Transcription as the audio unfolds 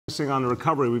On the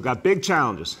recovery, we've got big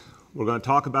challenges. We're going to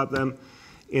talk about them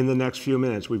in the next few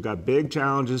minutes. We've got big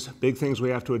challenges, big things we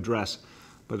have to address.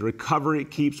 But the recovery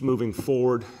keeps moving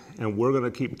forward, and we're going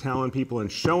to keep telling people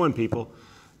and showing people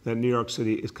that New York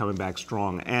City is coming back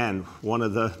strong. And one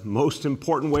of the most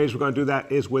important ways we're going to do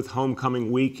that is with Homecoming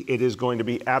Week. It is going to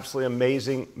be absolutely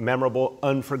amazing, memorable,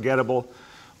 unforgettable.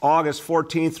 August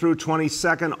 14th through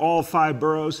 22nd, all 5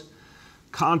 boroughs.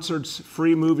 Concerts,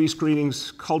 free movie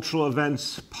screenings, cultural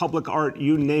events, public art,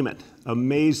 you name it.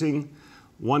 Amazing,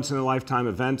 once-in-a-lifetime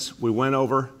events. We went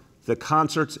over the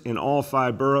concerts in all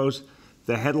 5 boroughs.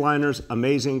 The headliners,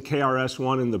 amazing,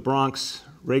 KRS-One in the Bronx,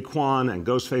 Raekwon and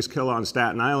Ghostface Killah on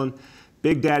Staten Island,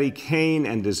 Big Daddy Kane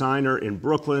and Designer in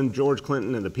Brooklyn, George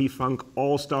Clinton and the P-Funk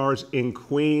All-Stars in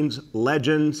Queens,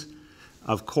 legends,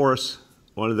 of course,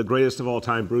 one of the greatest of all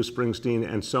time, Bruce Springsteen,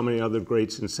 and so many other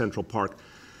greats in Central Park.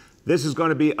 This is going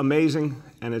to be amazing,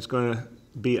 and it's going to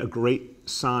be a great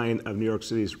sign of New York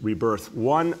City's rebirth.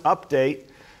 One update,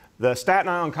 the Staten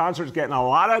Island concert is getting a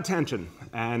lot of attention,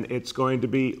 and it's going to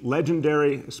be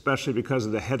legendary, especially because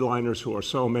of the headliners who are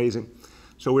so amazing.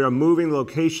 So we are moving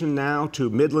location now to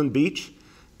Midland Beach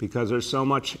because there's so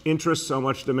much interest, so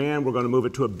much demand. We're going to move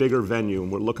it to a bigger venue,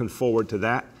 and we're looking forward to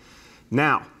that.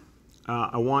 Now,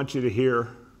 I want you to hear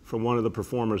from one of the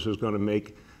performers who's going to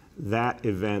make that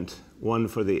event one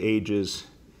for the ages.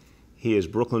 He is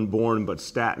Brooklyn born, but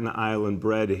Staten Island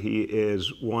bred. He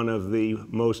is one of the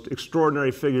most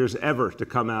extraordinary figures ever to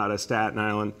come out of Staten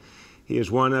Island. He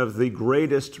is one of the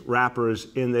greatest rappers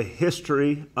in the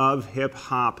history of hip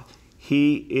hop.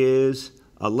 He is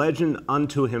a legend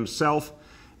unto himself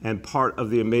and part of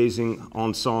the amazing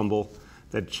ensemble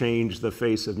that changed the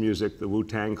face of music, the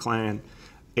Wu-Tang Clan.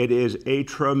 It is a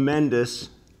tremendous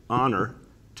honor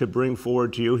to bring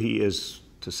forward to you. He is,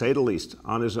 to say the least,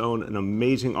 on his own, an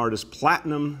amazing artist,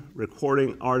 platinum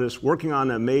recording artist, working on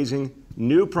an amazing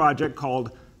new project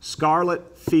called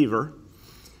Scarlet Fever.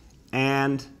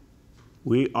 And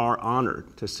we are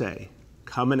honored to say,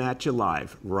 coming at you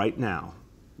live right now,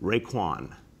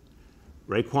 Raekwon.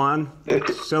 Raekwon,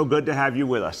 it's so good to have you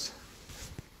with us.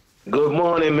 Good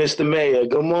morning, Mr. Mayor.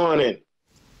 Good morning.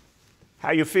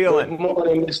 How you feeling? Good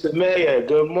morning, Mr. Mayor.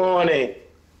 Good morning.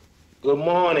 Good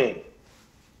morning.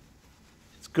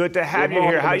 It's good to have you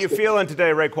here. How you feeling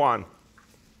today, Raekwon?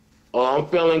 Oh, I'm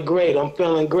feeling great. I'm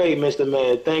feeling great, Mr.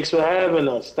 Mayor. Thanks for having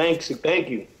us. Thank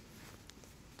you.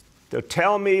 So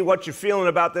tell me what you're feeling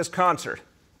about this concert.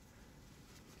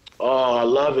 Oh, I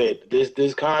love it.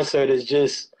 This concert is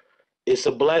just, it's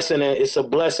a blessing, and it's a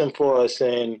blessing for us.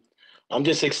 And I'm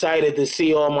just excited to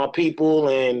see all my people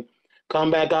and come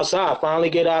back outside. Finally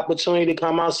get an opportunity to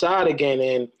come outside again.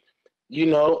 And, you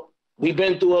know, we've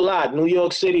been through a lot. New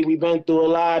York City, we've been through a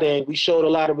lot, and we showed a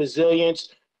lot of resilience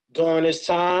during this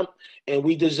time. And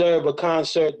we deserve a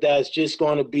concert that's just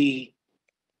going to be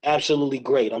absolutely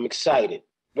great. I'm excited,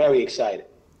 very excited.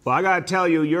 Well, I got to tell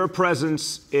you, your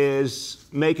presence is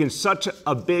making such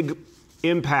a big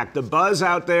impact. The buzz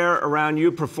out there around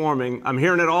you performing, I'm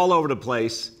hearing it all over the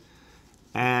place.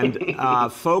 And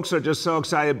folks are just so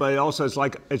excited, but also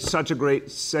it's such a great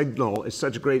signal. It's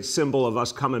such a great symbol of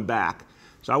us coming back.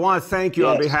 So I want to thank you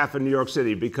on behalf of New York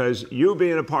City, because you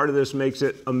being a part of this makes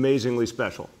it amazingly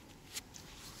special.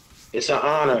 It's an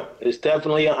honor. It's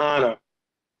definitely an honor.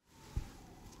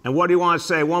 And what do you want to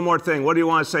say? One more thing. What do you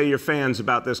want to say to your fans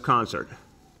about this concert?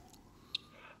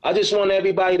 I just want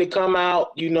everybody to come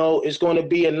out. You know, it's going to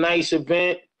be a nice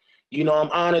event. You know, I'm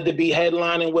honored to be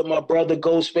headlining with my brother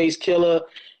Ghostface Killah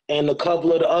and a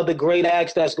couple of the other great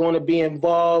acts that's going to be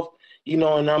involved. You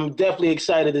know, and I'm definitely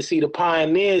excited to see the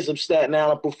pioneers of Staten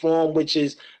Island perform, which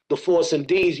is the Force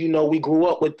MDs. You know, we grew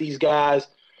up with these guys.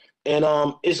 And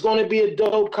it's going to be a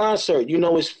dope concert. You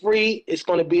know, it's free. It's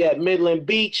going to be at Midland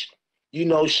Beach. You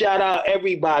know, shout out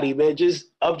everybody, man.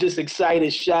 I'm just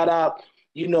excited. Shout out,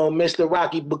 you know, Mr.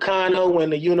 Rocky Bacano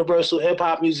and the Universal Hip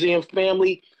Hop Museum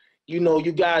family. You know,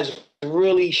 you guys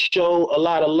really show a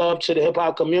lot of love to the hip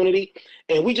hop community.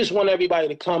 And we just want everybody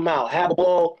to come out, have a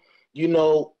ball. You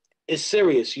know, it's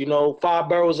serious. You know, 5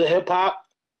 boroughs of hip hop.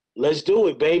 Let's do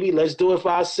it, baby. Let's do it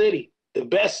for our city, the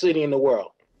best city in the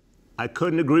world. I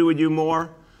couldn't agree with you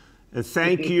more. And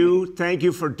thank you. Thank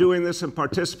you for doing this and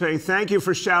participating. Thank you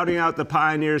for shouting out the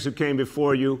pioneers who came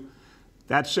before you.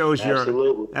 That shows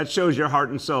your heart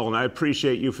and soul, and I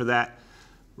appreciate you for that.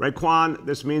 Raekwon,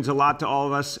 this means a lot to all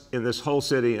of us in this whole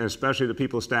city, and especially the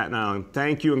people of Staten Island.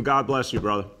 Thank you, and God bless you,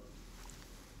 brother.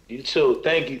 You too.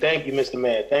 Thank you, Mr.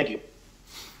 Man. Thank you.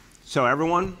 So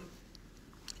everyone,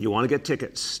 you want to get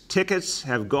tickets. Tickets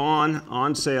have gone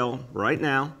on sale right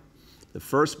now. The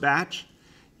first batch,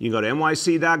 you can go to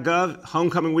nyc.gov,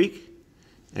 Homecoming Week.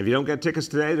 And if you don't get tickets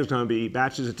today, there's going to be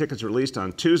batches of tickets released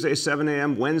on Tuesday, 7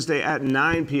 a.m., Wednesday at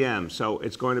 9 p.m. So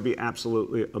it's going to be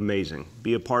absolutely amazing.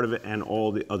 Be a part of it and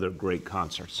all the other great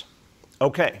concerts.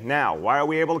 Okay, now, why are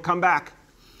we able to come back?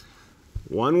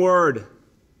 One word,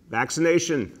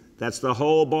 vaccination. That's the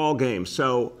whole ball game.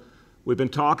 So we've been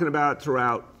talking about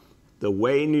throughout the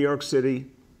way New York City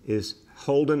is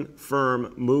holding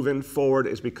firm, moving forward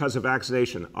is because of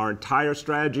vaccination. Our entire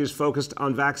strategy is focused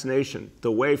on vaccination.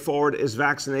 The way forward is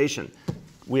vaccination.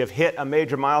 We have hit a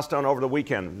major milestone over the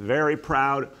weekend. Very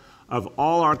proud of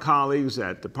all our colleagues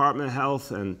at Department of Health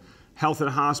and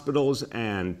Hospitals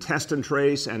and Test and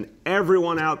Trace and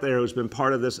everyone out there who's been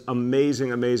part of this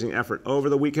amazing, amazing effort. Over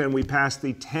the weekend, we passed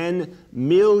the 10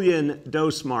 million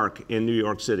dose mark in New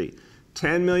York City.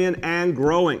 10 million and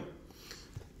growing.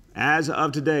 As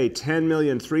of today,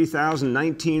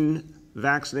 10,003,019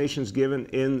 vaccinations given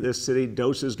in this city,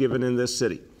 doses given in this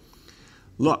city.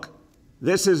 Look,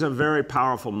 this is a very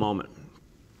powerful moment.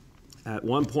 At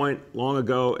one point long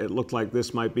ago, it looked like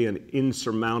this might be an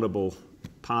insurmountable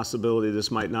possibility.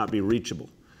 This might not be reachable.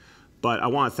 But I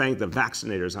want to thank the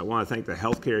vaccinators. I want to thank the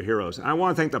healthcare heroes. And I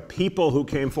want to thank the people who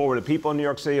came forward. The people in New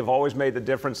York City have always made the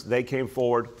difference. They came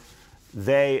forward.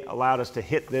 They allowed us to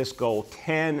hit this goal,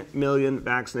 10 million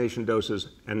vaccination doses,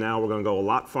 and now we're going to go a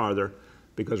lot farther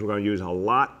because we're going to use a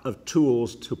lot of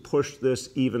tools to push this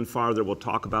even farther. We'll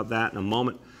talk about that in a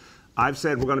moment. I've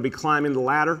said we're going to be climbing the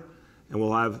ladder, and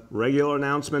we'll have regular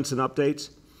announcements and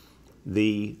updates.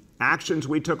 The actions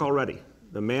we took already,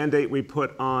 the mandate we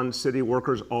put on city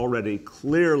workers already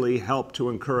clearly helped to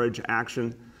encourage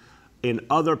action in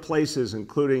other places,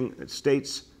 including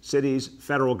states, cities,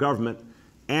 federal government.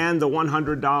 And the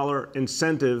 $100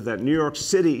 incentive that New York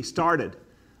City started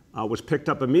was picked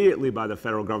up immediately by the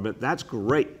federal government. That's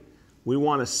great. We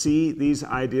want to see these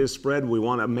ideas spread. We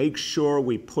want to make sure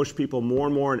we push people more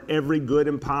and more in every good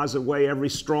and positive way, every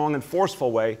strong and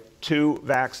forceful way to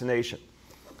vaccination.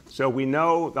 So we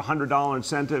know the $100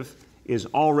 incentive is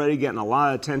already getting a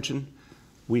lot of attention.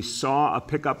 We saw a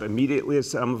pickup immediately at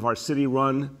some of our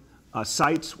city-run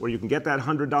sites where you can get that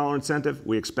 $100 incentive.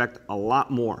 We expect a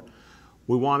lot more.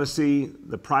 We want to see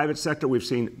the private sector. We've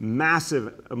seen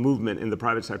massive movement in the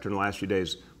private sector in the last few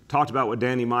days. We talked about what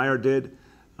Danny Meyer did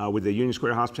with the Union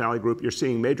Square Hospitality Group. You're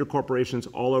seeing major corporations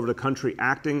all over the country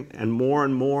acting and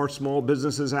more small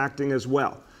businesses acting as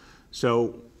well.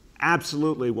 So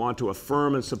absolutely want to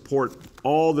affirm and support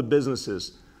all the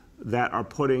businesses that are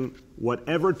putting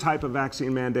whatever type of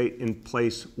vaccine mandate in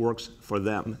place works for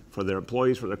them, for their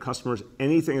employees, for their customers.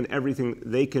 Anything and everything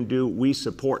they can do, we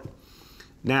support.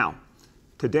 Now,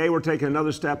 today we're taking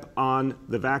another step on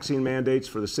the vaccine mandates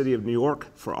for the city of New York,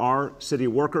 for our city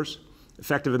workers,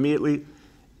 effective immediately.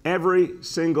 Every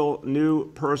single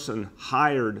new person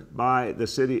hired by the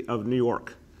city of New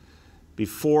York,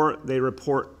 before they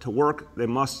report to work, they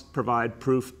must provide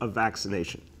proof of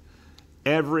vaccination.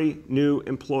 Every new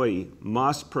employee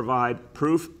must provide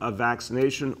proof of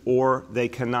vaccination or they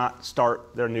cannot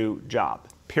start their new job,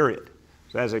 period.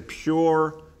 So as a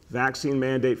pure vaccine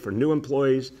mandate for new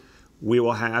employees, we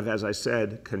will have, as I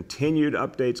said, continued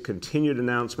updates, continued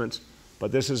announcements,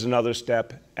 but this is another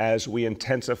step as we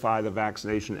intensify the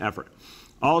vaccination effort.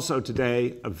 Also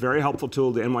today, a very helpful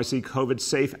tool, the NYC COVID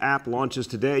Safe app launches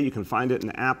today. You can find it in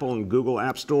the Apple and Google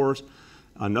app stores.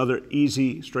 Another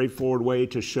easy, straightforward way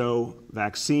to show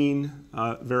vaccine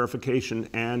verification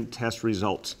and test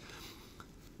results.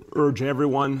 Urge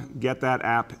everyone, get that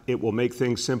app. It will make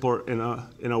things simpler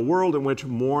in a world in which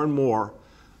more and more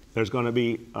there's going to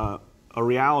be a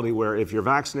reality where if you're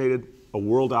vaccinated, a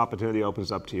world opportunity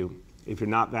opens up to you. If you're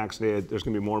not vaccinated, there's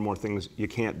going to be more and more things you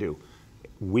can't do.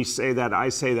 We say that, I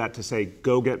say that to say,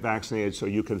 go get vaccinated so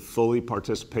you can fully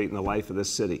participate in the life of this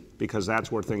city, because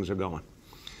that's where things are going.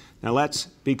 Now let's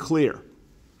be clear.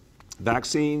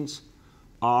 Vaccines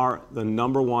are the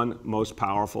 #1 most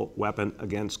powerful weapon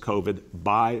against COVID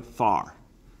by far.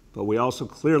 But we also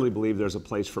clearly believe there's a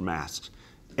place for masks.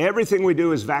 Everything we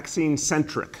do is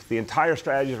vaccine-centric. The entire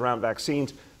strategy is around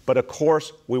vaccines, but of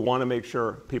course, we want to make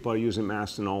sure people are using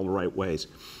masks in all the right ways.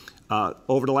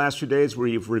 Over the last few days,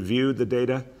 we've reviewed the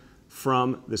data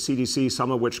from the CDC,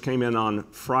 some of which came in on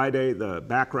Friday, the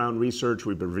background research.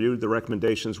 We've reviewed the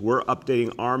recommendations. We're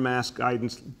updating our mask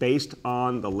guidance based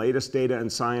on the latest data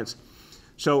and science.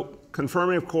 So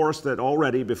confirming, of course, that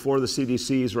already before the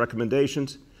CDC's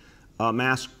recommendations,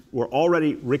 masks were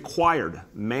already required,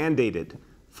 mandated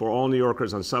for all New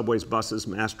Yorkers on subways, buses,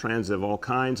 mass transit of all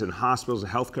kinds, in hospitals,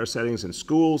 healthcare settings, in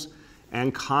schools,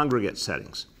 and congregate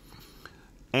settings.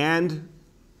 And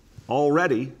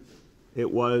already, it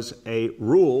was a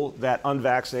rule that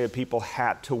unvaccinated people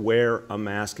had to wear a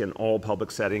mask in all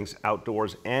public settings,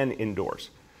 outdoors and indoors.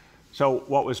 So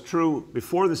what was true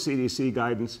before the CDC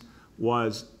guidance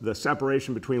was the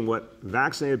separation between what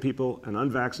vaccinated people and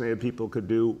unvaccinated people could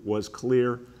do was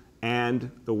clear,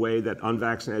 and the way that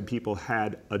unvaccinated people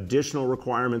had additional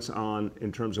requirements on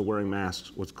in terms of wearing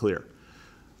masks was clear.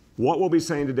 What we'll be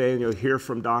saying today, and you'll hear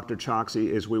from Dr. Choksi,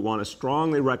 is we want to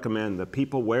strongly recommend that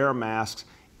people wear masks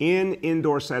in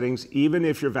indoor settings, even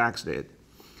if you're vaccinated.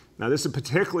 Now, this is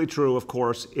particularly true, of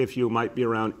course, if you might be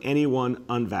around anyone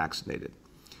unvaccinated.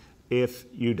 If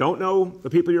you don't know the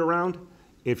people you're around,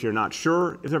 if you're not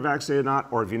sure if they're vaccinated or not,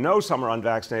 or if you know some are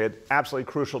unvaccinated,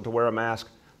 absolutely crucial to wear a mask,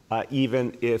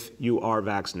 even if you are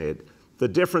vaccinated. The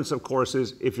difference, of course,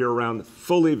 is if you're around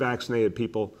fully vaccinated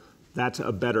people, that's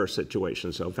a better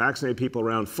situation. So vaccinated people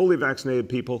around fully vaccinated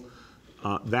people,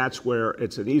 that's where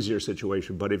it's an easier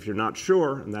situation. But if you're not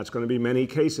sure, and that's going to be many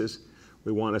cases,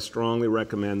 we want to strongly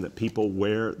recommend that people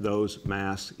wear those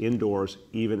masks indoors,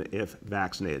 even if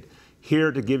vaccinated.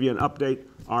 Here to give you an update,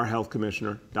 our Health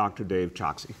Commissioner, Dr. Dave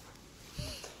Choksi.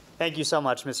 Thank you so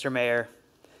much, Mr. Mayor.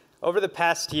 Over the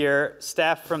past year,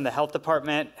 staff from the Health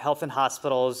Department, health and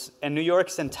hospitals, and New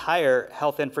York's entire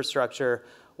health infrastructure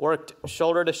worked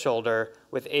shoulder to shoulder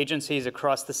with agencies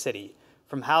across the city,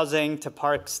 from housing to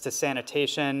parks to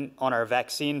sanitation, on our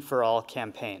Vaccine for All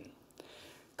campaign.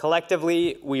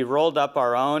 Collectively, we rolled up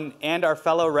our own and our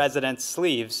fellow residents'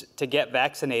 sleeves to get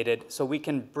vaccinated so we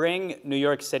can bring New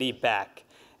York City back.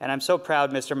 And I'm so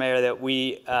proud, Mr. Mayor, that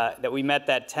we met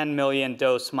that 10 million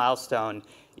dose milestone,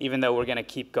 even though we're going to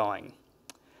keep going.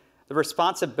 The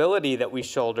responsibility that we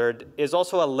shouldered is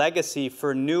also a legacy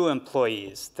for new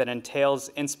employees that entails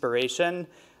inspiration,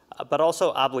 but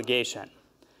also obligation.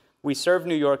 We serve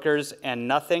New Yorkers, and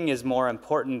nothing is more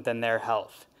important than their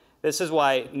health. This is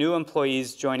why new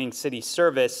employees joining city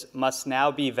service must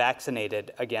now be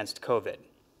vaccinated against COVID.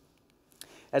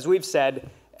 As we've said,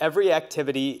 every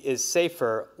activity is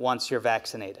safer once you're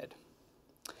vaccinated.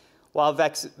 While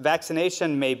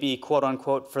vaccination may be quote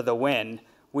unquote for the win,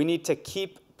 we need to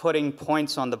keep putting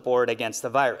points on the board against the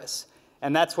virus,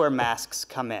 and that's where masks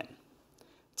come in.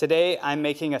 Today, I'm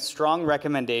making a strong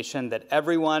recommendation that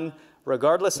everyone,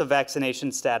 regardless of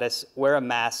vaccination status, wear a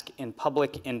mask in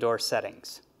public indoor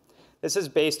settings. This is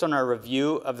based on our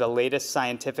review of the latest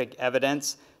scientific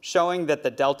evidence showing that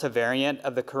the Delta variant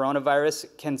of the coronavirus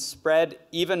can spread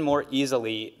even more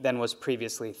easily than was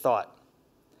previously thought.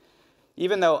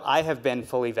 Even though I have been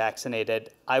fully vaccinated,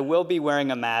 I will be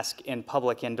wearing a mask in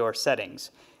public indoor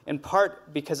settings, in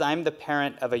part because I'm the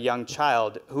parent of a young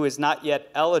child who is not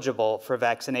yet eligible for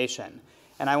vaccination,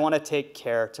 and I want to take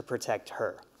care to protect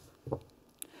her.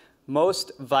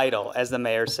 Most vital, as the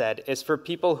mayor said, is for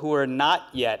people who are not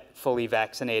yet fully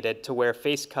vaccinated to wear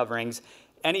face coverings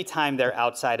anytime they're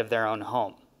outside of their own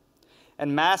home.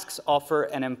 And masks offer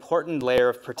an important layer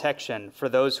of protection for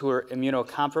those who are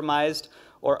immunocompromised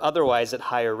or otherwise at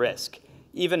higher risk,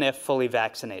 even if fully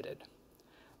vaccinated.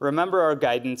 Remember our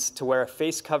guidance to wear a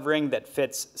face covering that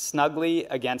fits snugly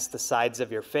against the sides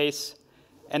of your face.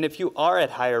 And if you are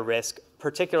at higher risk,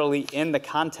 particularly in the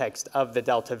context of the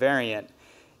Delta variant,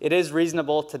 it is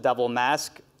reasonable to double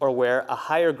mask or wear a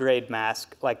higher grade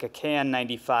mask like a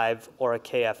KN95 or a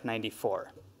KF94.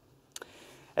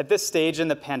 At this stage in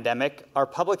the pandemic, our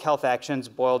public health actions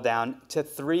boil down to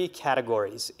 3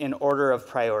 categories in order of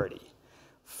priority.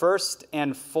 First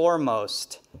and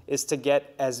foremost is to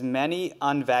get as many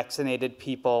unvaccinated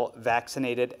people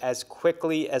vaccinated as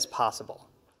quickly as possible.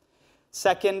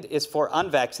 Second is for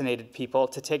unvaccinated people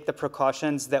to take the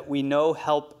precautions that we know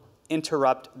help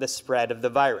interrupt the spread of the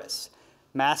virus.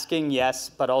 Masking, yes,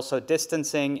 but also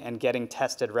distancing and getting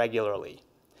tested regularly.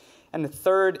 And the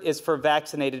third is for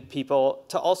vaccinated people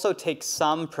to also take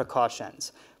some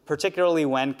precautions, particularly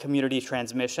when community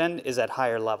transmission is at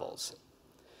higher levels.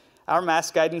 Our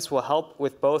mask guidance will help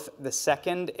with both the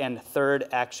second and third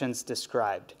actions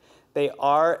described. They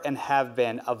are and have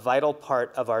been a vital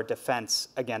part of our defense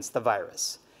against the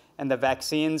virus. And the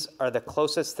vaccines are the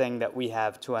closest thing that we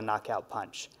have to a knockout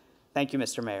punch. Thank you,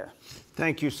 Mr. Mayor.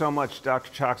 Thank you so much,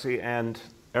 Dr. Choksi, and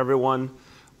everyone.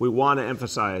 We want to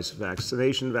emphasize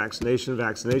vaccination, vaccination,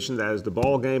 vaccination. That is the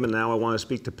ball game. And now I want to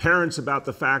speak to parents about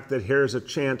the fact that here's a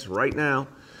chance right now.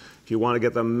 If you want to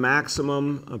get the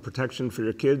maximum protection for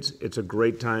your kids, it's a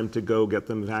great time to go get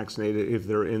them vaccinated if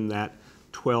they're in that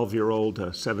 12-year-old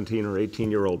to 17 or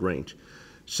 18-year-old range.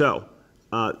 So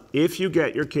if you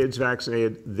get your kids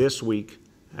vaccinated this week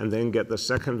and then get the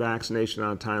second vaccination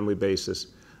on a timely basis,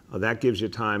 that gives you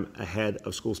time ahead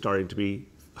of school starting to be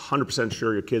 100%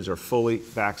 sure your kids are fully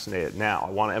vaccinated. Now, I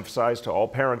want to emphasize to all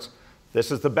parents,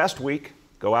 This is the best week.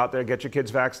 Go out there, get your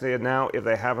kids vaccinated now if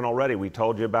they haven't already. We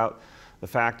told you about the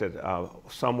fact that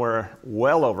somewhere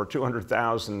well over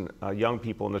 200,000 young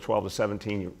people in the 12 to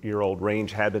 17-year-old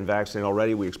range had been vaccinated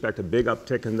already. We expect a big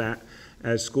uptick in that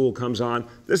as school comes on.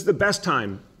 This is the best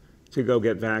time to go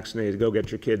get vaccinated, go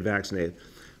get your kid vaccinated.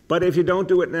 But if you don't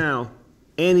do it now,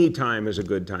 any time is a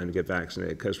good time to get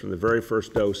vaccinated, because from the very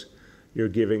first dose, you're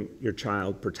giving your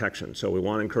child protection. So we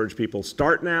want to encourage people,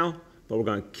 start now, but we're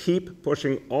going to keep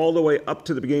pushing all the way up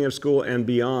to the beginning of school and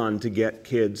beyond to get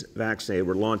kids vaccinated.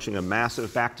 We're launching a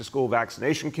massive back-to-school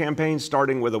vaccination campaign,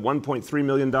 starting with a $1.3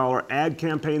 million ad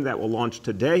campaign that will launch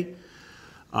today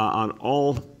on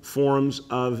all forms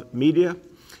of media.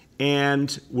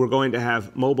 And we're going to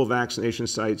have mobile vaccination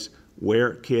sites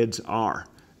where kids are,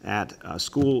 at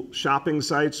school shopping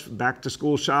sites,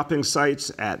 back-to-school shopping sites,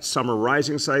 at summer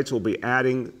rising sites. We'll be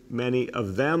adding many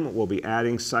of them. We'll be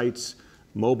adding sites,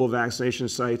 mobile vaccination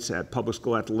sites at Public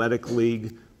School Athletic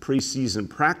League preseason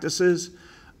practices,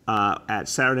 at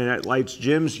Saturday Night Lights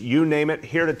gyms, you name it.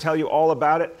 Here to tell you all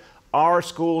about it, our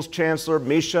school's Chancellor,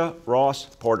 Misha Ross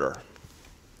Porter.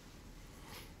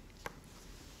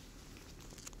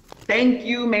 Thank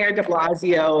you, Mayor de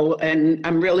Blasio, and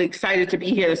I'm really excited to be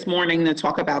here this morning to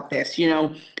talk about this. You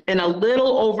know, in a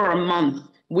little over a month,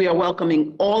 we are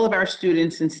welcoming all of our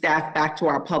students and staff back to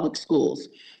our public schools,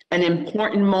 an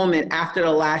important moment after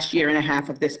the last year and a half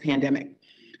of this pandemic.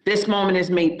 This moment is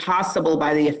made possible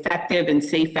by the effective and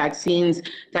safe vaccines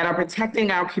that are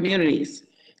protecting our communities.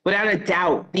 Without a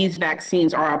doubt, these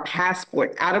vaccines are our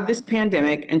passport out of this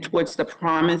pandemic and towards the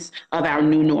promise of our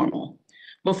new normal.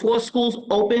 Before schools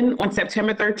open on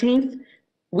September 13th,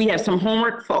 we have some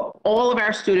homework for all of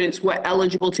our students who are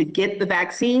eligible to get the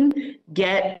vaccine,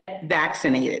 get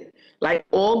vaccinated. Like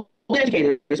all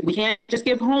educators, we can't just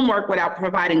give homework without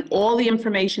providing all the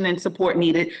information and support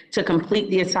needed to complete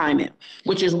the assignment,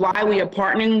 which is why we are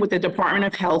partnering with the Department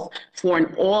of Health for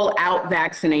an all-out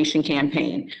vaccination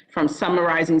campaign. From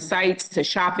summarizing sites to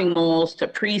shopping malls to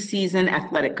preseason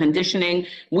athletic conditioning,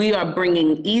 we are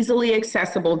bringing easily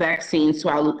accessible vaccines to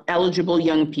our eligible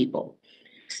young people.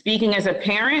 Speaking as a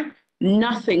parent,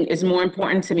 nothing is more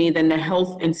important to me than the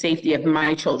health and safety of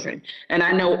my children. And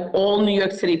I know all New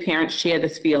York City parents share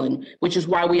this feeling, which is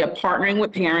why we are partnering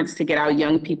with parents to get our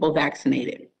young people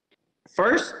vaccinated.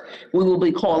 First, we will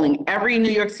be calling every New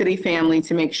York City family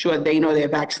to make sure they know their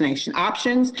vaccination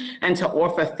options and to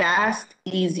offer fast,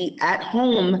 easy,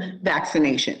 at-home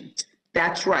vaccination.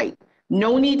 That's right.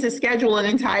 No need to schedule an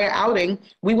entire outing.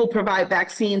 We will provide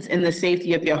vaccines in the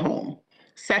safety of your home.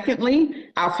 Secondly,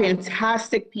 our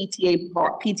fantastic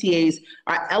PTAs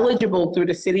are eligible through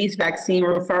the city's vaccine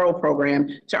referral program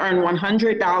to earn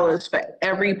 $100 for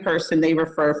every person they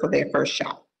refer for their first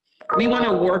shot. We want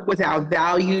to work with our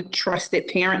valued, trusted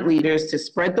parent leaders to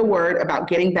spread the word about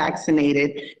getting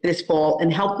vaccinated this fall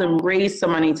and help them raise some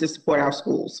money to support our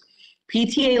schools.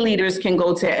 PTA leaders can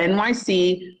go to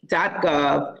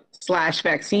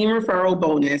nyc.gov/vaccine referral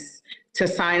bonus to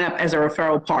sign up as a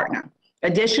referral partner.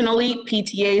 Additionally,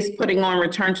 PTAs putting on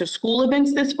return to school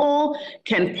events this fall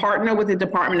can partner with the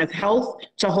Department of Health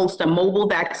to host a mobile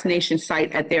vaccination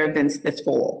site at their events this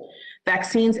fall.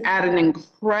 Vaccines add an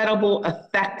incredible,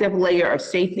 effective layer of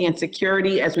safety and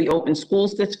security as we open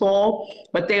schools this fall,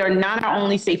 but they are not our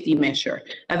only safety measure.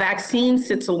 A vaccine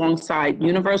sits alongside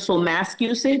universal mask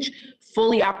usage,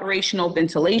 fully operational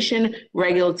ventilation,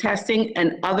 regular testing,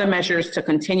 and other measures to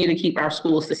continue to keep our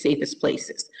schools the safest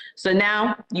places. So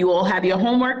now you all have your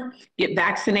homework. Get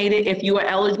vaccinated if you are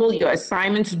eligible. Your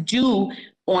assignments due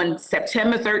on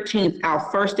September 13th, our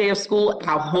first day of school,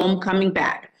 our homecoming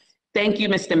back. Thank you,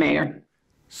 Mr. Mayor.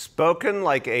 Spoken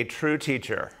like a true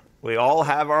teacher. We all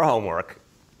have our homework.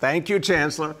 Thank you,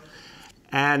 Chancellor.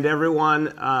 And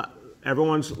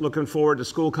everyone's looking forward to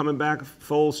school coming back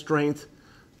full strength.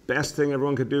 Best thing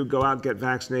everyone could do, go out, get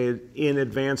vaccinated. In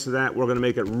advance of that, we're going to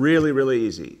make it really, really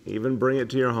easy. Even bring it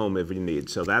to your home if you need.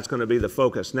 So that's going to be the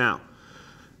focus. Now,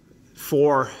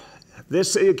 for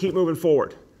this city to keep moving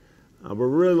forward, we're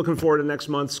really looking forward to next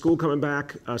month. School coming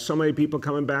back, so many people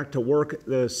coming back to work.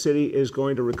 The city is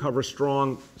going to recover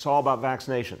strong. It's all about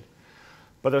vaccination.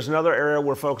 But there's another area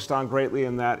we're focused on greatly,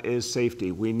 and that is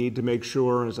safety. We need to make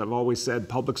sure, as I've always said,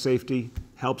 public safety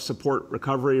helps support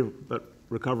recovery, but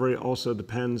recovery also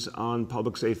depends on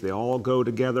public safety. They all go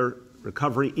together.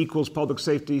 Recovery equals public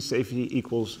safety, safety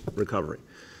equals recovery.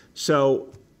 So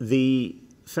the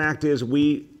fact is,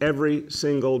 we every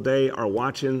single day are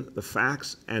watching the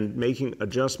facts and making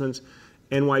adjustments.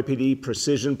 NYPD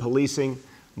precision policing,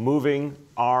 moving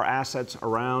our assets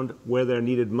around where they're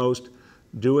needed most,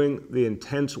 doing the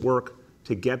intense work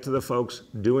to get to the folks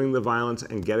doing the violence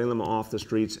and getting them off the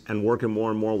streets and working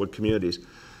more and more with communities.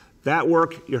 That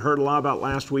work you heard a lot about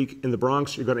last week in the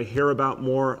Bronx. You're going to hear about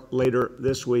more later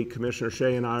this week. Commissioner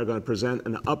Shea and I are going to present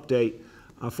an update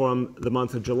from the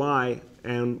month of July,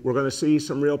 and we're going to see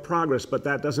some real progress, but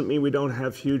that doesn't mean we don't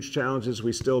have huge challenges.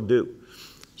 We still do.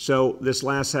 So this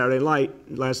Saturday night,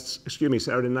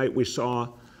 we saw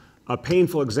a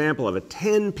painful example of it.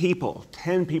 10 people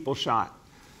shot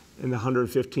in the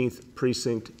 115th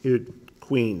precinct in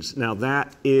Queens. Now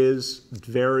that is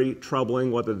very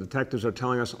troubling. What the detectives are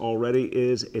telling us already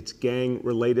is it's gang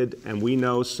related, and we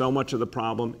know so much of the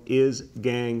problem is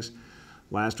gangs.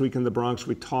 Last week in the Bronx,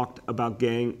 we talked about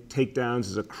gang takedowns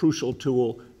as a crucial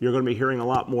tool. You're going to be hearing a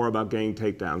lot more about gang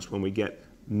takedowns when we get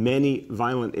many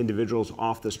violent individuals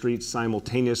off the streets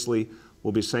simultaneously.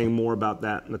 We'll be saying more about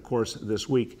that in the course of this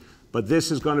week. But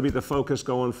this is going to be the focus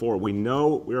going forward. We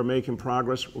know we are making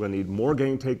progress. We're going to need more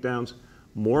gang takedowns,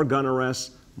 more gun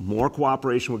arrests, more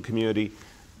cooperation with community.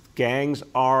 Gangs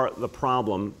are the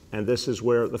problem, and this is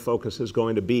where the focus is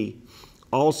going to be.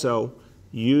 Also,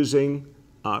 using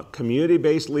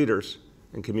community-based leaders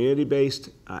and community-based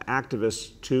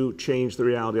activists to change the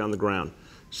reality on the ground.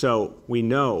 So we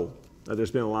know that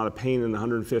there's been a lot of pain in the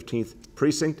 115th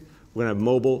precinct. We're going to have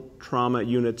mobile trauma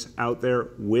units out there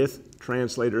with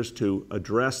translators to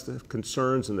address the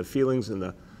concerns and the feelings and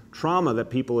the trauma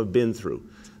that people have been through.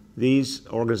 These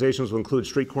organizations will include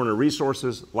Street Corner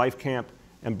Resources, Life Camp,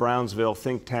 and Brownsville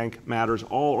Think Tank Matters,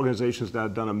 all organizations that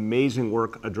have done amazing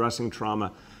work addressing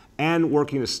trauma and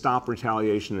working to stop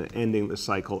retaliation and ending the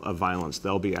cycle of violence.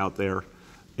 They'll be out there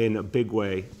in a big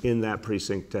way in that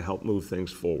precinct to help move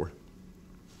things forward.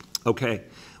 Okay,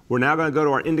 we're now going to go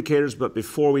to our indicators, but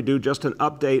before we do, just an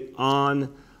update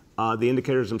on the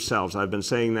indicators themselves. I've been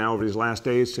saying now over these last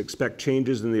days to expect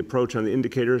changes in the approach on the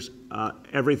indicators.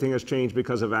 Everything has changed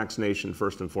because of vaccination,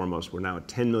 first and foremost. We're now at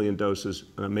 10 million doses,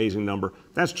 an amazing number.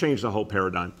 That's changed the whole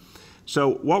paradigm.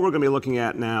 So what we're going to be looking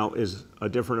at now is a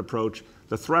different approach.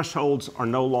 The thresholds are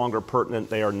no longer pertinent.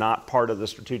 They are not part of the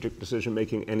strategic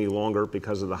decision-making any longer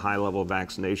because of the high level of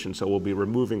vaccination. So we'll be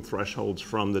removing thresholds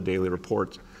from the daily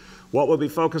reports. What we'll be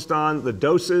focused on, the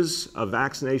doses of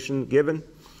vaccination given,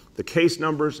 the case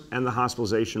numbers, and the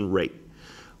hospitalization rate.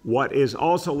 What is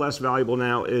also less valuable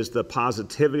now is the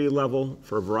positivity level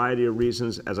for a variety of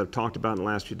reasons. As I've talked about in the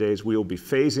last few days, we will be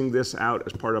phasing this out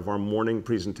as part of our morning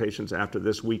presentations. After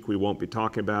this week, we won't be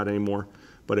talking about it anymore,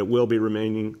 but it will be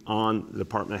remaining on the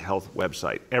Department of Health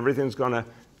website. Everything's going to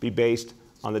be based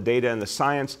on the data and the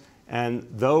science, and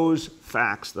those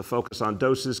facts, the focus on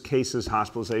doses, cases,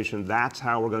 hospitalization, that's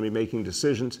how we're going to be making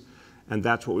decisions, and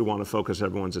that's what we want to focus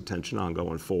everyone's attention on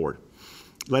going forward.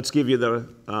 Let's give you the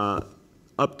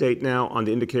update now on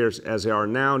the indicators as they are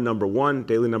now. Number one,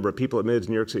 daily number of people admitted to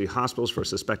New York City hospitals for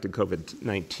suspected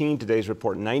COVID-19. Today's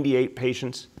report, 98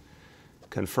 patients.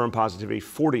 Confirmed positivity,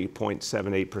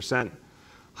 40.78%.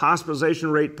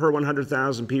 Hospitalization rate per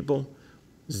 100,000 people,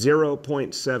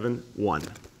 0.71.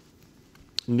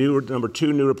 Number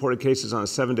two, new reported cases on a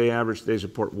 7-day average. Today's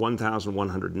report,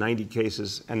 1,190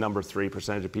 cases. And number three,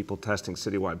 percentage of people testing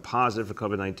citywide positive for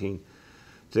COVID-19.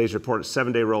 Today's report,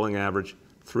 7-day rolling average,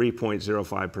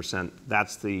 3.05%.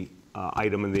 That's the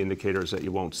item in the indicators that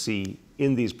you won't see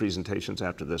in these presentations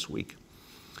after this week.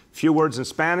 A few words in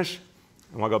Spanish,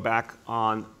 and we'll go back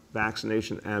on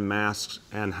vaccination and masks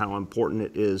and how important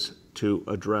it is to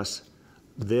address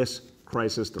this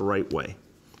crisis the right way.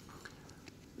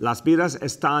 Las vidas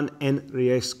están en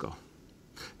riesgo.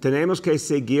 Tenemos que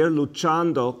seguir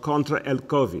luchando contra el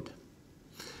COVID.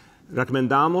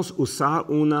 Recomendamos usar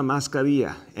una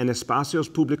mascarilla en espacios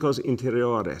públicos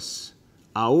interiores,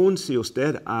 aun si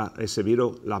usted ha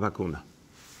recibido la vacuna.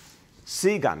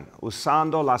 Sigan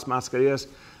usando las mascarillas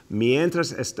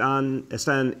mientras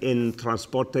están en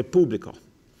transporte público.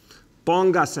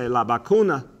 Póngase la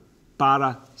vacuna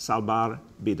para salvar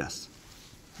vidas.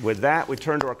 With that, we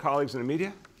turn to our colleagues in the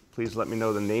media. Please let me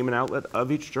know the name and outlet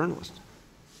of each journalist.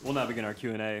 We'll now begin our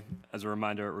Q&A. As a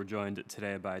reminder, we're joined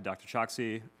today by Dr.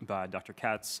 Choksi, by Dr.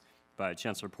 Katz, by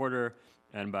Chancellor Porter,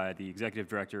 and by the Executive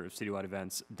Director of Citywide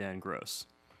Events, Dan Gross.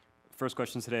 First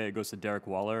question today goes to Derek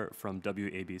Waller from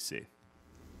WABC.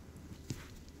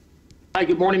 Hi,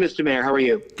 good morning, Mr. Mayor. How are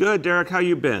you? Good, Derek. How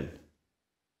you been?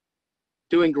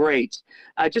 Doing great.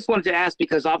 I just wanted to ask,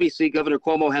 because obviously Governor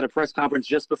Cuomo had a press conference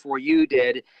just before you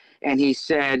did, and he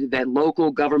said that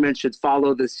local governments should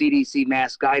follow the CDC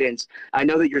mask guidance. I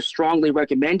know that you're strongly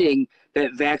recommending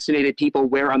that vaccinated people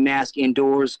wear a mask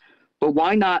indoors, but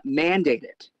why not mandate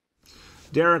it?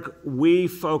 Derek, we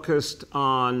focused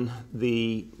on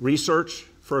the research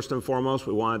first and foremost.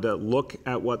 We wanted to look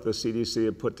at what the CDC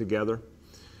had put together.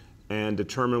 and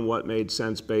determine what made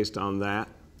sense based on that.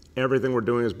 Everything we're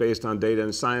doing is based on data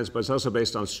and science, but it's also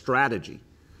based on strategy.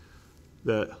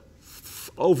 The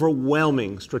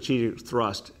overwhelming strategic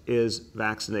thrust is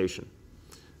vaccination.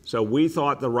 So we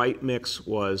thought the right mix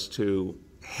was to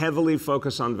heavily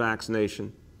focus on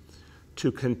vaccination,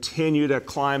 to continue to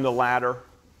climb the ladder,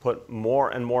 put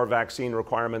more and more vaccine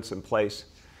requirements in place,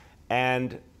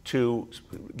 and to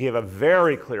give a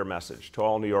very clear message to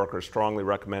all New Yorkers strongly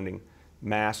recommending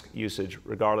mask usage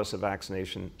regardless of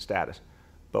vaccination status.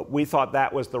 But we thought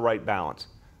that was the right balance.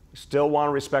 Still want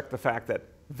to respect the fact that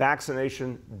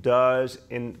vaccination does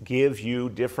give you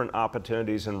different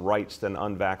opportunities and rights than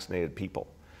unvaccinated people.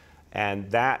 And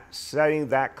that setting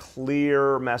that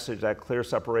clear message, that clear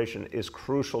separation is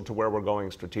crucial to where we're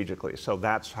going strategically. So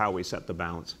that's how we set the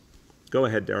balance. Go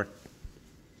ahead, Derek.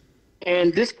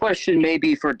 And this question may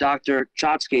be for Dr.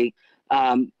 Chotsky,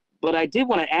 but I did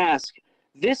want to ask,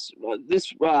 this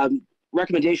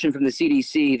recommendation from the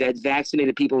CDC that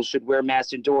vaccinated people should wear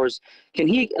masks indoors, can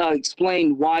he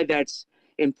explain why that's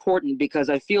important? Because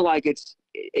I feel like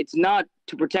it's not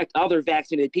to protect other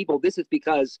vaccinated people. This is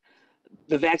because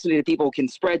the vaccinated people can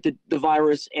spread the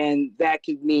virus, and that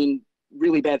could mean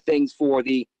really bad things for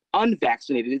the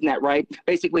unvaccinated. Isn't that right?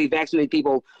 Basically, vaccinated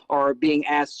people are being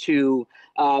asked to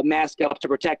mask up to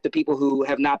protect the people who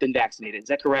have not been vaccinated. Is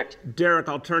that correct? Derek,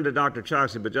 I'll turn to Dr.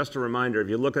 Choksey, but just a reminder, if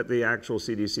you look at the actual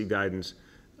CDC guidance,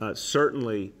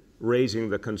 certainly raising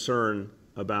the concern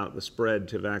about the spread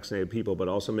to vaccinated people, but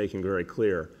also making very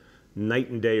clear, night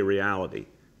and day reality.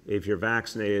 If you're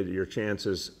vaccinated, your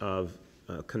chances of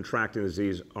contracting the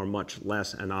disease are much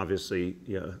less, and obviously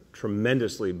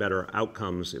tremendously better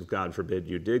outcomes if, God forbid,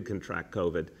 you did contract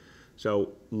COVID.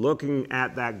 So looking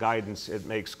at that guidance, it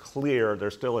makes clear there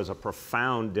still is a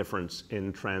profound difference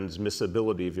in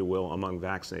transmissibility, if you will, among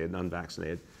vaccinated and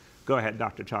unvaccinated. Go ahead,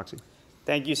 Dr. Choksey.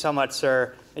 Thank you so much,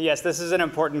 sir. Yes, this is an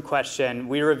important question.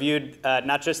 We reviewed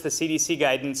not just the CDC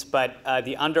guidance, but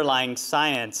the underlying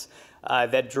science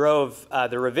that drove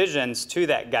the revisions to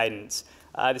that guidance.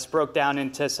 This broke down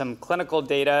into some clinical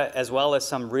data as well as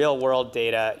some real-world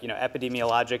data,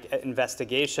 epidemiologic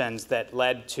investigations that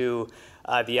led to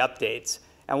the updates.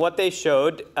 And what they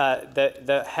showed,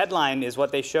 the headline is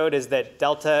what they showed is that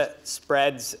Delta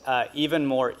spreads even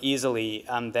more easily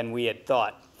than we had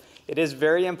thought. It is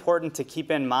very important to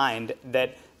keep in mind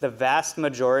that the vast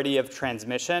majority of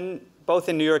transmission, both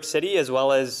in New York City as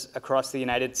well as across the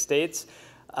United States,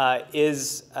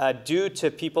 is due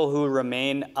to people who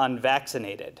remain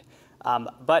unvaccinated.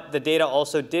 But the data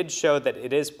also did show that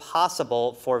it is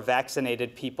possible for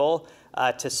vaccinated people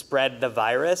to spread the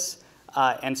virus.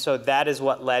 And so that is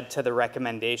what led to the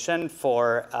recommendation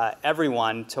for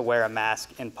everyone to wear a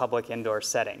mask in public indoor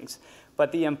settings.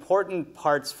 But the important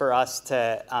parts for us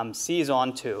to seize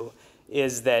onto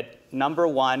is that, number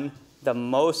one, the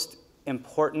most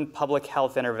important public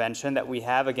health intervention that we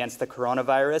have against the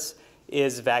coronavirus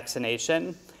is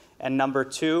vaccination. And number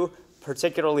two,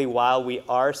 particularly while we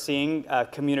are seeing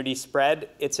community spread,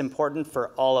 it's important for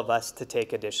all of us to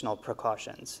take additional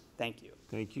precautions. Thank you.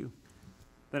 Thank you.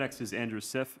 The next is Andrew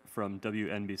Siff from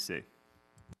WNBC.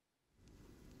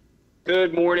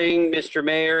 Good morning, Mr.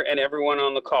 Mayor and everyone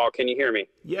on the call. Can you hear me?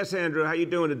 Yes, Andrew. How you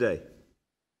doing today?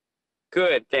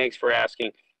 Good. Thanks for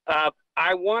asking.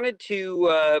 I wanted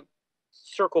to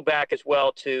circle back as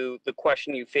well to the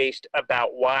question you faced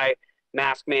about why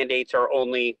mask mandates are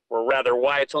only, or rather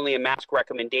why it's only a mask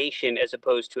recommendation as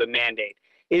opposed to a mandate.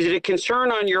 Is it a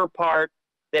concern on your part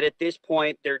that at this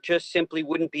point there just simply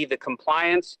wouldn't be the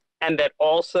compliance, and that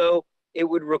also it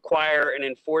would require an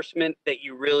enforcement that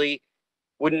you really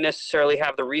wouldn't necessarily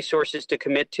have the resources to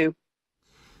commit to?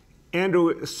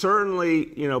 Andrew, certainly,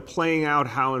 playing out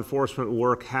how enforcement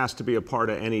work has to be a part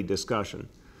of any discussion.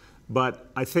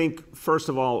 But I think, first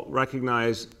of all,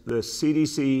 recognize the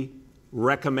CDC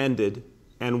recommended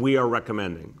and we are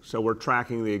recommending. So we're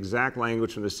tracking the exact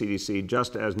language from the CDC,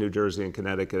 just as New Jersey and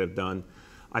Connecticut have done.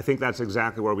 I think that's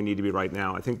exactly where we need to be right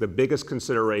now. I think the biggest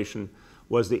consideration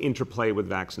was the interplay with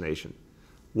vaccination.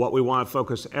 What we want to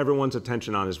focus everyone's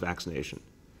attention on is vaccination.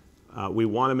 We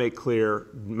want to make clear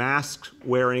mask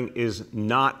wearing is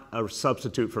not a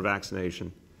substitute for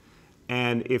vaccination.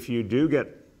 And if you do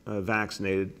get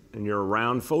vaccinated and you're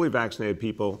around fully vaccinated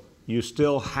people, you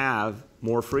still have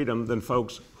more freedom than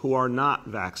folks who are not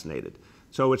vaccinated.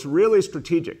 So it's really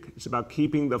strategic. It's about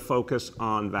keeping the focus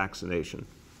on vaccination.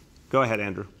 Go ahead,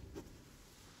 Andrew.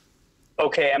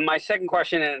 Okay, and my second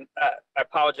question, and I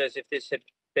apologize if this had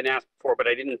been asked before, but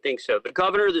I didn't think so. The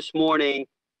governor this morning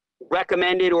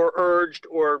recommended or urged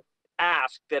or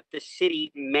asked that the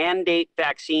city mandate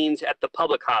vaccines at the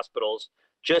public hospitals,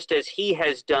 just as he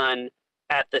has done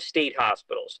at the state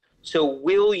hospitals. So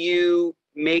will you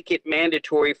make it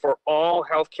mandatory for all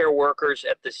healthcare workers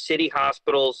at the city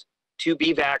hospitals to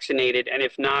be vaccinated? And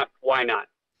if not, why not?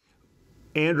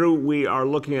 Andrew, we are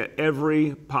looking at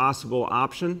every possible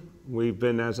option. We've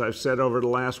been, as I've said over the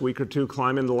last week or two,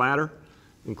 climbing the ladder,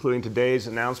 including today's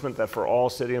announcement that for all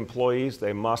city employees,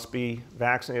 they must be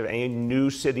vaccinated. Any new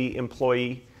city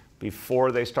employee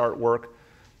before they start work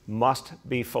must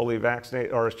be fully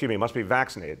vaccinated, or excuse me, must be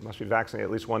vaccinated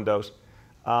at least one dose,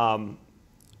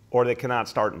 or they cannot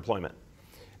start employment.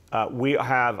 We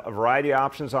have a variety of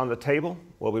options on the table.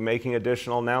 We'll be making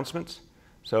additional announcements.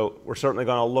 So we're certainly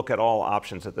going to look at all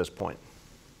options at this point.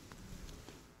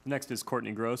 Next is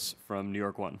Courtney Gross from New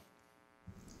York One.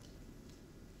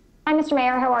 Hi, Mr.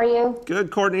 Mayor. How are you?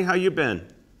 Good, Courtney. How you been?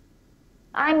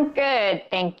 I'm good,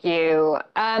 thank you.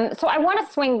 So I want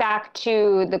to swing back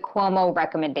to the Cuomo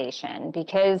recommendation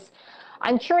because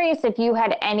I'm curious if you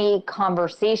had any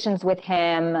conversations with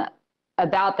him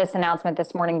about this announcement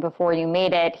this morning before you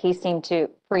made it. He seemed to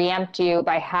preempt you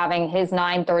by having his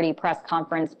 9:30 press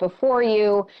conference before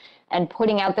you and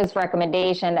putting out this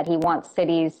recommendation that he wants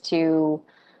cities to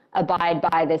abide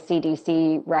by the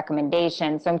CDC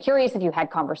recommendation. So I'm curious if you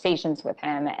had conversations with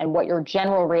him and what your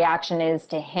general reaction is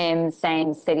to him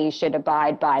saying cities should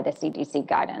abide by the CDC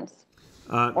guidance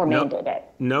or mandate it.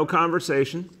 No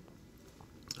conversation.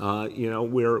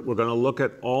 We're going to look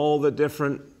at all the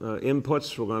different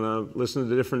inputs. We're going to listen to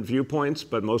the different viewpoints,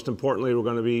 but most importantly, we're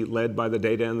going to be led by the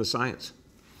data and the science.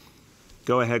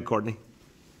 Go ahead, Courtney.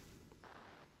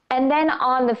 And then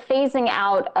on the phasing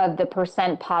out of the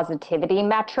percent positivity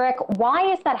metric,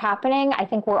 why is that happening? I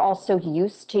think we're all so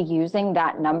used to using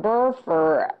that number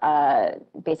for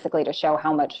basically to show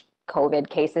how much COVID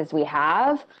cases we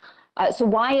have. So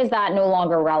why is that no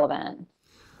longer relevant?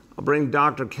 I'll bring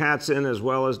Dr. Katz in as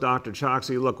well as Dr.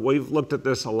 Choksi. Look, we've looked at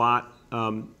this a lot.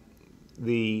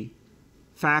 The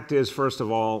fact is, first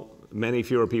of all, many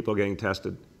fewer people getting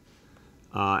tested,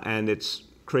 and it's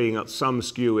creating some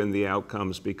skew in the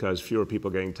outcomes because fewer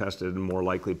people getting tested and more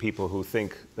likely people who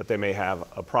think that they may have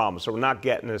a problem. So we're not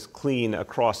getting as clean a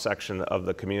cross-section of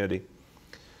the community.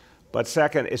 But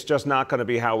second, it's just not going to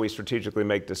be how we strategically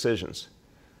make decisions.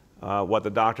 What the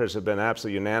doctors have been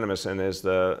absolutely unanimous in is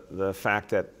the fact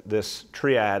that this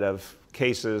triad of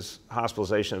cases,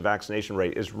 hospitalization, and vaccination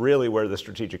rate is really where the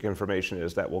strategic information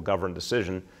is that will govern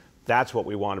decision. That's what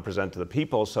we want to present to the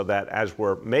people so that as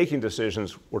we're making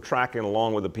decisions, we're tracking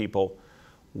along with the people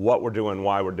what we're doing,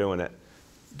 why we're doing it.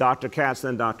 Dr. Katz,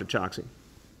 then Dr. Choksi.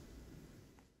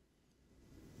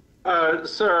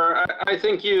 Sir, I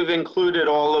think you've included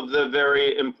all of the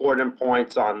very important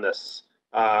points on this.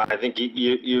 I think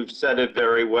you've said it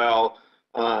very well.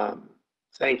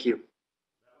 Thank you.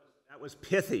 That was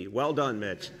pithy. Well done,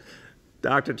 Mitch.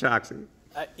 Dr. Choksi.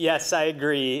 Yes, I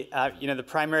agree. The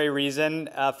primary reason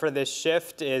for this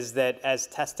shift is that as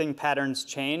testing patterns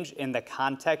change in the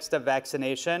context of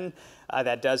vaccination,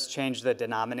 that does change the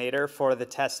denominator for the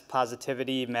test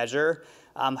positivity measure.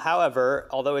 However,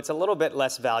 although it's a little bit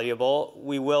less valuable,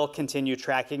 we will continue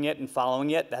tracking it and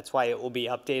following it. That's why it will be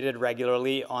updated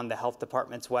regularly on the health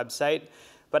department's website.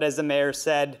 But as the mayor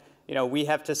said, we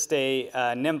have to stay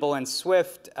nimble and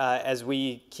swift as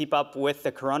we keep up with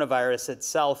the coronavirus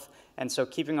itself. And so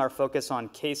keeping our focus on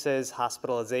cases,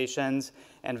 hospitalizations,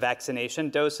 and vaccination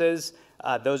doses,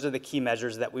 those are the key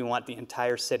measures that we want the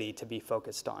entire city to be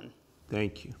focused on.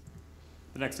 Thank you.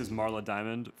 The next is Marla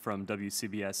Diamond from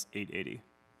WCBS 880.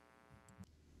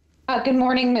 Good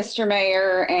morning, Mr.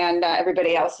 Mayor, and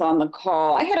everybody else on the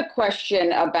call. I had a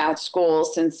question about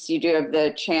schools since you do have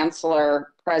the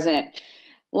chancellor present.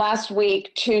 Last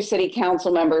week, 2 city council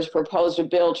members proposed a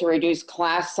bill to reduce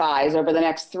class size over the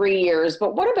next 3 years.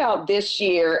 But what about this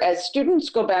year as students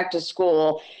go back to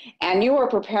school and you are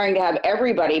preparing to have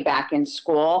everybody back in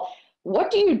school?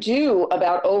 What do you do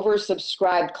about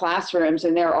oversubscribed classrooms?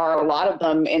 And there are a lot of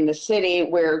them in the city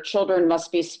where children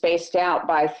must be spaced out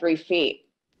by 3 feet.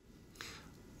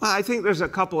 Well, I think there's a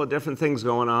couple of different things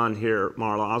going on here,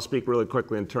 Marla. I'll speak really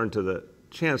quickly and turn to the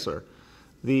chancellor.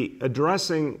 The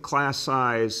addressing class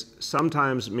size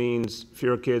sometimes means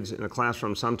fewer kids in a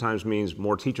classroom, sometimes means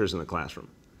more teachers in the classroom.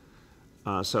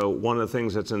 So one of the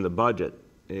things that's in the budget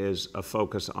is a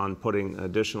focus on putting an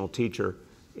additional teacher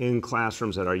in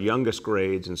classrooms at our youngest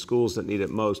grades and schools that need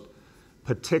it most,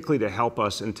 particularly to help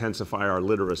us intensify our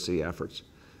literacy efforts.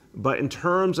 But in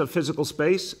terms of physical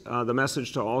space, the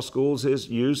message to all schools is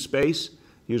use space.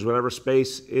 Use whatever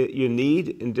space you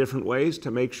need in different ways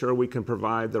to make sure we can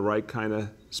provide the right kind of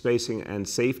spacing and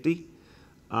safety.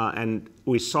 And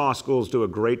we saw schools do a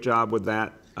great job with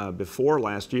that before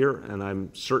last year, and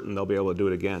I'm certain they'll be able to do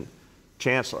it again.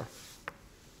 Chancellor.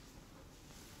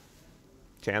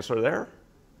 Chancellor there?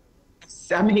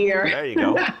 I'm here. There you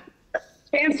go.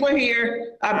 Chancellor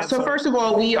here. So first of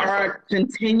all, we are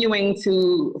continuing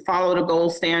to follow the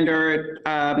gold standard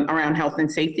around health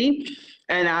and safety.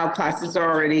 And our classes are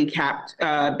already capped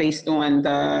based on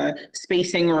the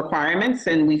spacing requirements,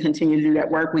 and we continue to do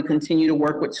that work. We continue to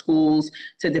work with schools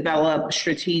to develop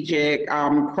strategic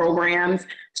programs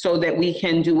so that we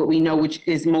can do what we know which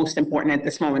is most important at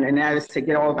this moment, and that is to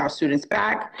get all of our students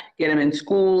back, get them in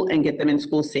school, and get them in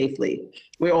school safely.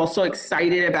 We're also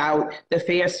excited about the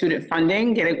fair student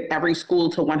funding, getting every school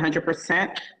to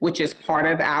 100%, which is part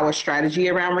of our strategy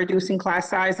around reducing class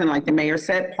size. And like the mayor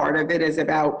said, part of it is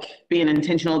about being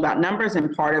intentional about numbers,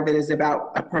 and part of it is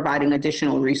about providing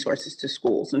additional resources to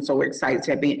schools. And so we're excited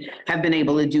to have been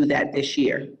able to do that this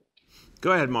year.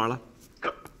 Go ahead, Marla.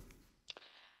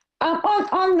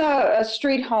 On the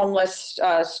street homeless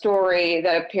story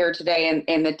that appeared today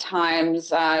in the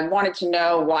Times, I wanted to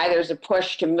know why there's a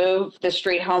push to move the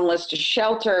street homeless to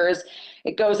shelters.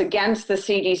 It goes against the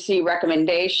CDC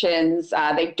recommendations.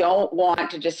 They don't want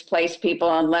to displace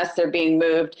people unless they're being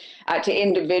moved to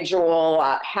individual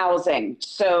housing.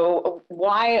 So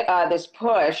why this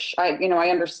push? I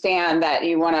understand that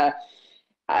you want to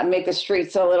make the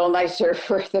streets a little nicer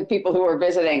for the people who are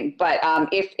visiting. But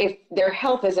if their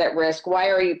health is at risk, why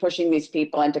are you pushing these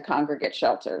people into congregate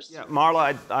shelters? Yeah,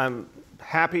 Marla, I'm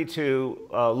happy to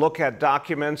look at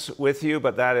documents with you,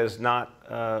 but that is not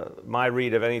my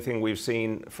read of anything we've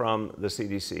seen from the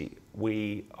CDC.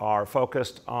 We are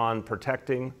focused on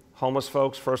protecting homeless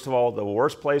folks. First of all, the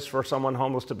worst place for someone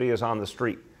homeless to be is on the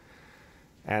street.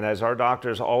 And as our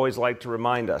doctors always like to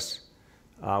remind us,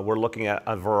 we're looking at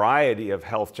a variety of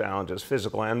health challenges,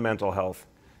 physical and mental health.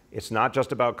 It's not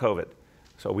just about COVID.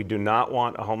 So we do not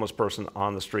want a homeless person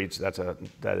on the streets.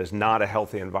 That is not a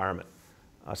healthy environment.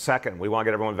 Second, we want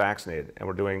to get everyone vaccinated, and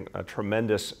we're doing a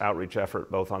tremendous outreach effort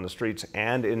both on the streets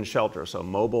and in shelter. So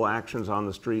mobile actions on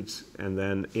the streets and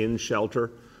then in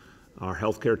shelter. Our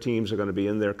healthcare teams are going to be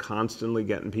in there constantly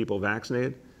getting people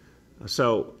vaccinated.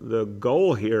 So the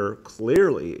goal here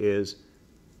clearly is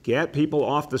get people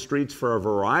off the streets for a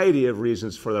variety of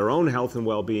reasons, for their own health and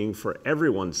well-being, for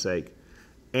everyone's sake,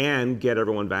 and get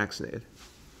everyone vaccinated.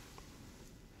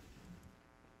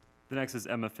 The next is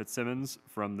Emma Fitzsimmons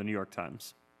from the New York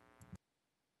Times.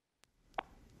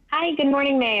 Hi, good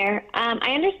morning, Mayor.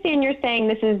 I understand you're saying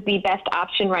this is the best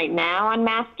option right now on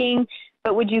masking,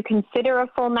 but would you consider a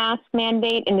full mask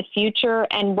mandate in the future,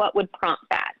 and what would prompt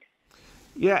that?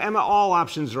 Yeah, Emma, all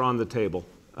options are on the table.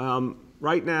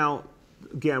 Right now,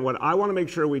 again, what I want to make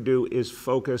sure we do is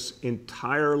focus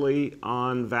entirely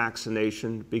on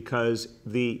vaccination, because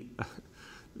the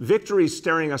victory is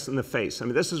staring us in the face. I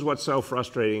mean, this is what's so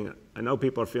frustrating. I know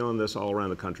people are feeling this all around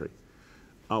the country.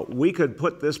 We could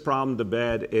put this problem to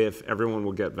bed if everyone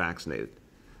would get vaccinated,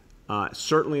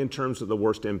 certainly in terms of the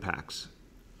worst impacts.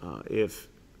 If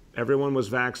everyone was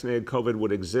vaccinated, COVID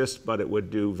would exist, but it would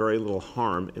do very little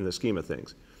harm in the scheme of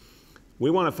things.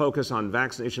 We want to focus on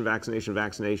vaccination, vaccination,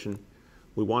 vaccination.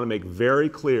 We want to make very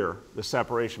clear the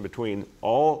separation between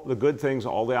all the good things,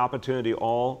 all the opportunity,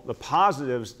 all the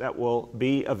positives that will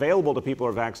be available to people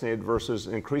who are vaccinated versus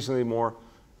an increasingly more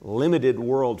limited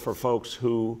world for folks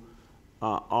who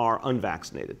are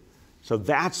unvaccinated. So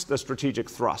that's the strategic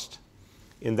thrust.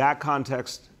 In that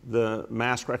context, the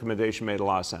mask recommendation made a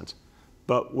lot of sense.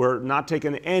 But we're not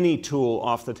taking any tool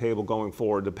off the table going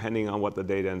forward, depending on what the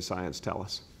data and science tell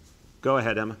us. Go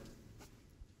ahead, Emma.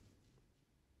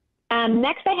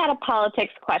 Next, I had a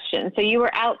politics question. So you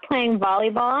were out playing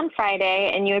volleyball on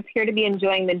Friday, and you appear to be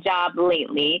enjoying the job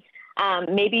lately.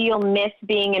 Maybe you'll miss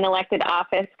being in elected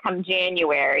office come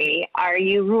January. Are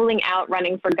you ruling out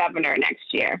running for governor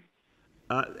next year?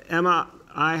 Emma,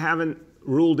 I haven't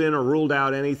ruled in or ruled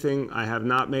out anything. I have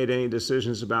not made any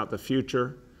decisions about the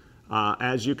future.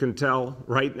 As you can tell,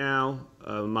 right now,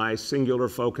 my singular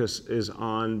focus is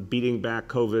on beating back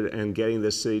COVID and getting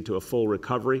this city to a full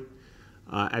recovery.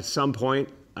 At some point,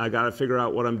 I got to figure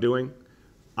out what I'm doing.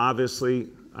 Obviously,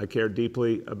 I care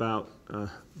deeply about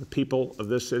the people of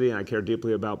this city, and I care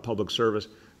deeply about public service,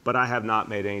 but I have not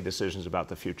made any decisions about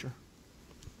the future.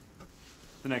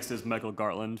 The next is Michael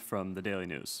Gartland from the Daily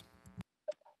News.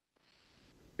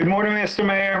 Good morning, Mr.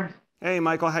 Mayor. Hey,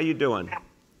 Michael, how you doing?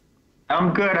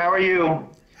 I'm good. How are you?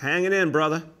 Hanging in,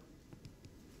 brother.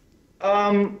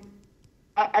 I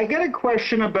got a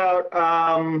question about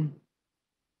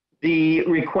the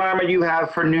requirement you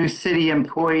have for new city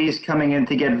employees coming in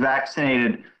to get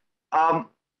vaccinated.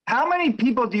 How many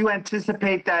people do you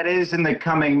anticipate that is in the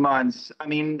coming months? I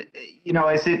mean, you know,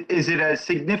 is it a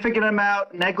significant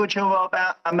amount, negligible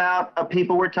amount of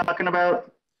people we're talking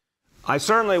about? I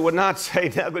certainly would not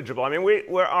say negligible. I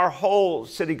mean, our whole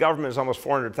city government is almost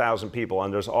 400,000 people,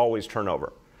 and there's always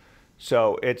turnover.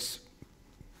 So it's,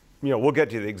 we'll get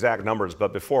to the exact numbers,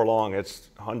 but before long, it's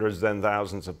hundreds, then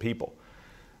thousands of people.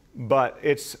 But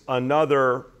it's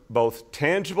another both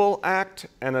tangible act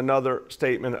and another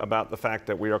statement about the fact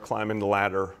that we are climbing the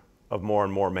ladder of more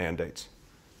and more mandates.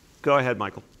 Go ahead,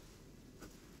 Michael.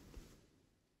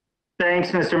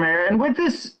 Thanks, Mr. Mayor. And with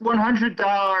this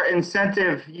 $100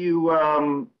 incentive you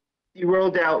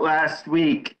rolled out last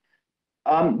week,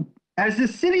 has the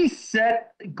city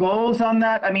set goals on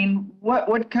that? I mean,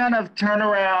 what kind of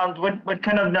turnaround, what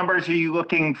kind of numbers are you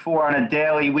looking for on a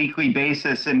daily, weekly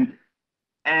basis? And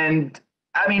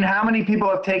I mean, how many people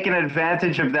have taken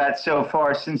advantage of that so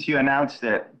far since you announced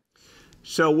it?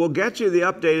 So we'll get you the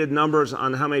updated numbers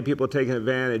on how many people have taken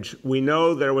advantage. We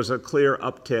know there was a clear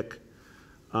uptick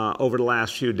over the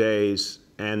last few days,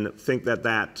 and think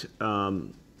that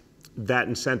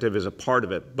incentive is a part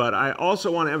of it. But I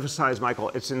also want to emphasize, Michael,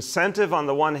 it's incentive on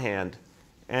the one hand,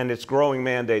 and it's growing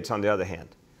mandates on the other hand.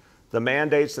 The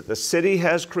mandates that the city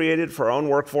has created for our own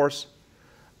workforce,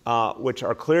 which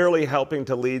are clearly helping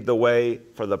to lead the way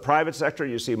for the private sector.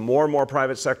 You see more and more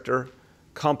private sector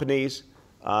companies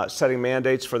setting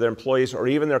mandates for their employees or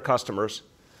even their customers.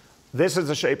 This is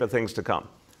the shape of things to come.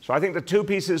 So I think the two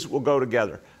pieces will go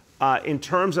together. In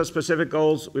terms of specific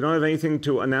goals, we don't have anything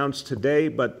to announce today,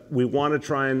 but we want to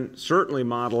try and certainly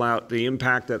model out the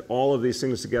impact that all of these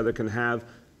things together can have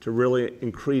to really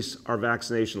increase our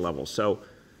vaccination levels. So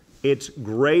it's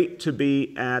great to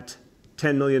be at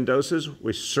 10 million doses.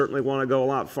 We certainly want to go a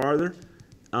lot farther,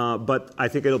 but I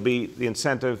think it'll be the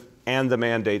incentive and the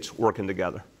mandates working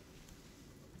together.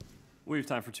 We have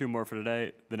time for two more for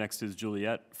today. The next is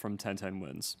Juliet from 1010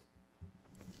 Wins.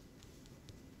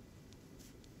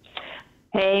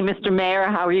 Hey, Mr. Mayor,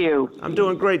 how are you? I'm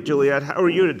doing great, Juliet. How are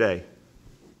you today?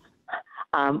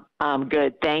 I'm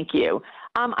good, thank you.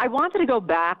 I wanted to go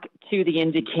back to the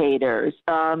indicators.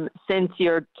 Since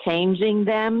you're changing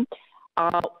them,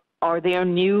 are there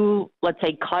new, let's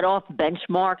say, cutoff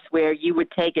benchmarks where you would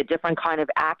take a different kind of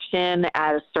action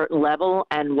at a certain level,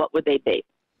 and what would they be?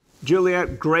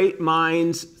 Juliet, great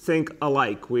minds think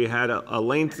alike. We had a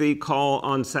lengthy call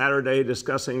on Saturday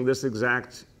discussing this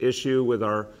exact issue with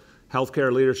our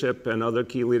healthcare leadership and other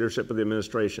key leadership of the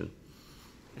administration.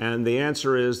 And the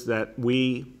answer is that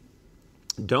we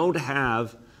don't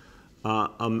have,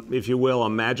 if you will, a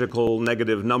magical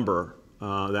negative number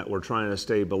that we're trying to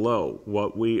stay below.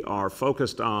 What we are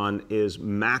focused on is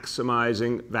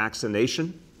maximizing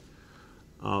vaccination.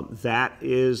 That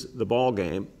is the ball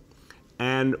game.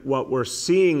 And what we're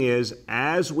seeing is,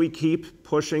 as we keep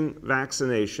pushing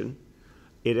vaccination,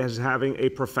 it is having a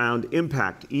profound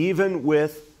impact, even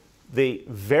with the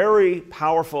very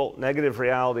powerful negative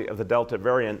reality of the Delta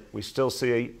variant. We still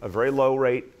see a very low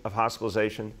rate of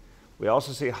hospitalization. We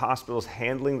also see hospitals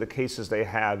handling the cases they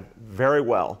had very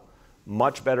well,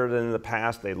 much better than in the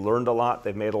past. They learned a lot.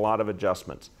 They've made a lot of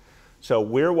adjustments. So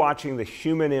we're watching the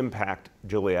human impact,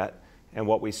 Juliet, and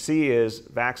what we see is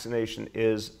vaccination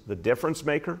is the difference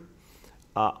maker.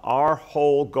 Our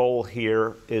whole goal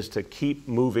here is to keep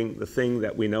moving the thing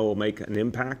that we know will make an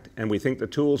impact, and we think the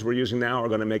tools we're using now are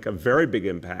going to make a very big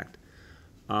impact.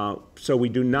 So we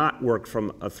do not work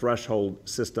from a threshold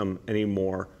system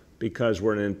anymore, because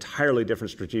we're in an entirely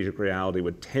different strategic reality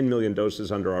with 10 million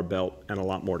doses under our belt and a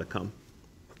lot more to come.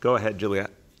 Go ahead,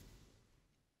 Juliet.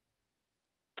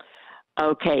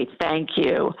 Okay, thank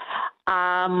you.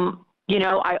 You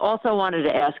know, I also wanted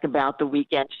to ask about the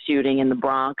weekend shooting in the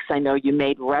Bronx. I know you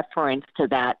made reference to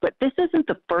that, but this isn't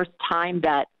the first time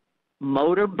that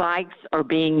motorbikes are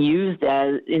being used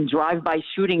as in drive-by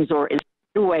shootings or in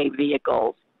highway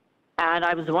vehicles. And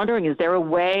I was wondering, is there a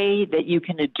way that you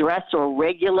can address or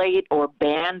regulate or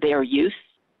ban their use?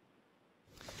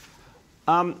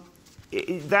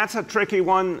 That's a tricky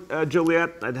one,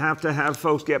 Juliet. I'd have to have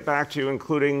folks get back to you,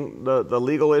 including the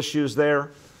legal issues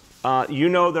there. You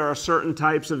know, there are certain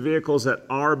types of vehicles that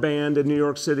are banned in New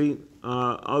York City.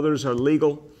 Others are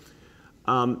legal.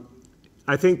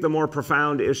 I think the more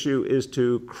profound issue is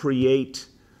to create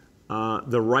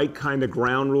the right kind of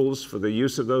ground rules for the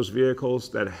use of those vehicles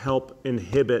that help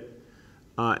inhibit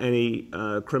any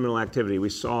criminal activity. We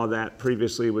saw that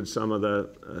previously with some of the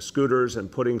scooters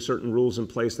and putting certain rules in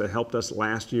place that helped us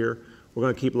last year. We're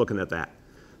going to keep looking at that.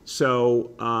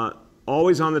 So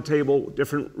always on the table,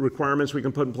 different requirements we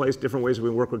can put in place, different ways we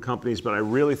can work with companies, but I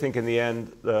really think in the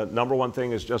end, the number one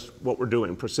thing is just what we're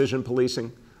doing: precision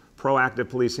policing, proactive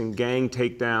policing, gang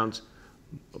takedowns.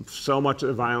 So much of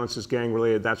the violence is gang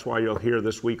related. That's why you'll hear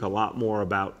this week a lot more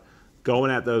about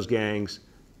going at those gangs,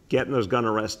 getting those gun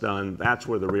arrests done. That's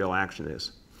where the real action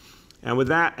is. And with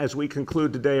that, as we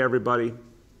conclude today, everybody,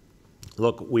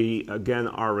 look, we, again,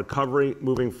 our recovery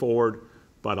moving forward,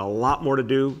 but a lot more to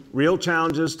do. Real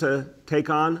challenges to take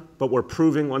on, but we're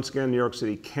proving, once again, New York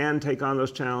City can take on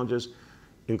those challenges,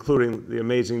 including the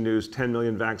amazing news, 10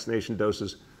 million vaccination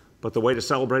doses. But the way to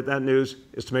celebrate that news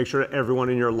is to make sure that everyone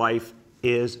in your life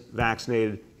is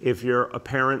vaccinated. If you're a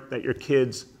parent, that your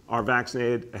kids are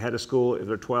vaccinated ahead of school, if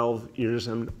they're 12 years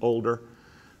and older.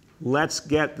 Let's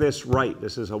get this right.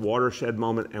 This is a watershed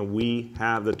moment, and we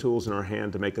have the tools in our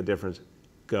hand to make a difference.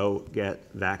 Go get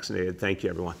vaccinated. Thank you,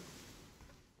 everyone.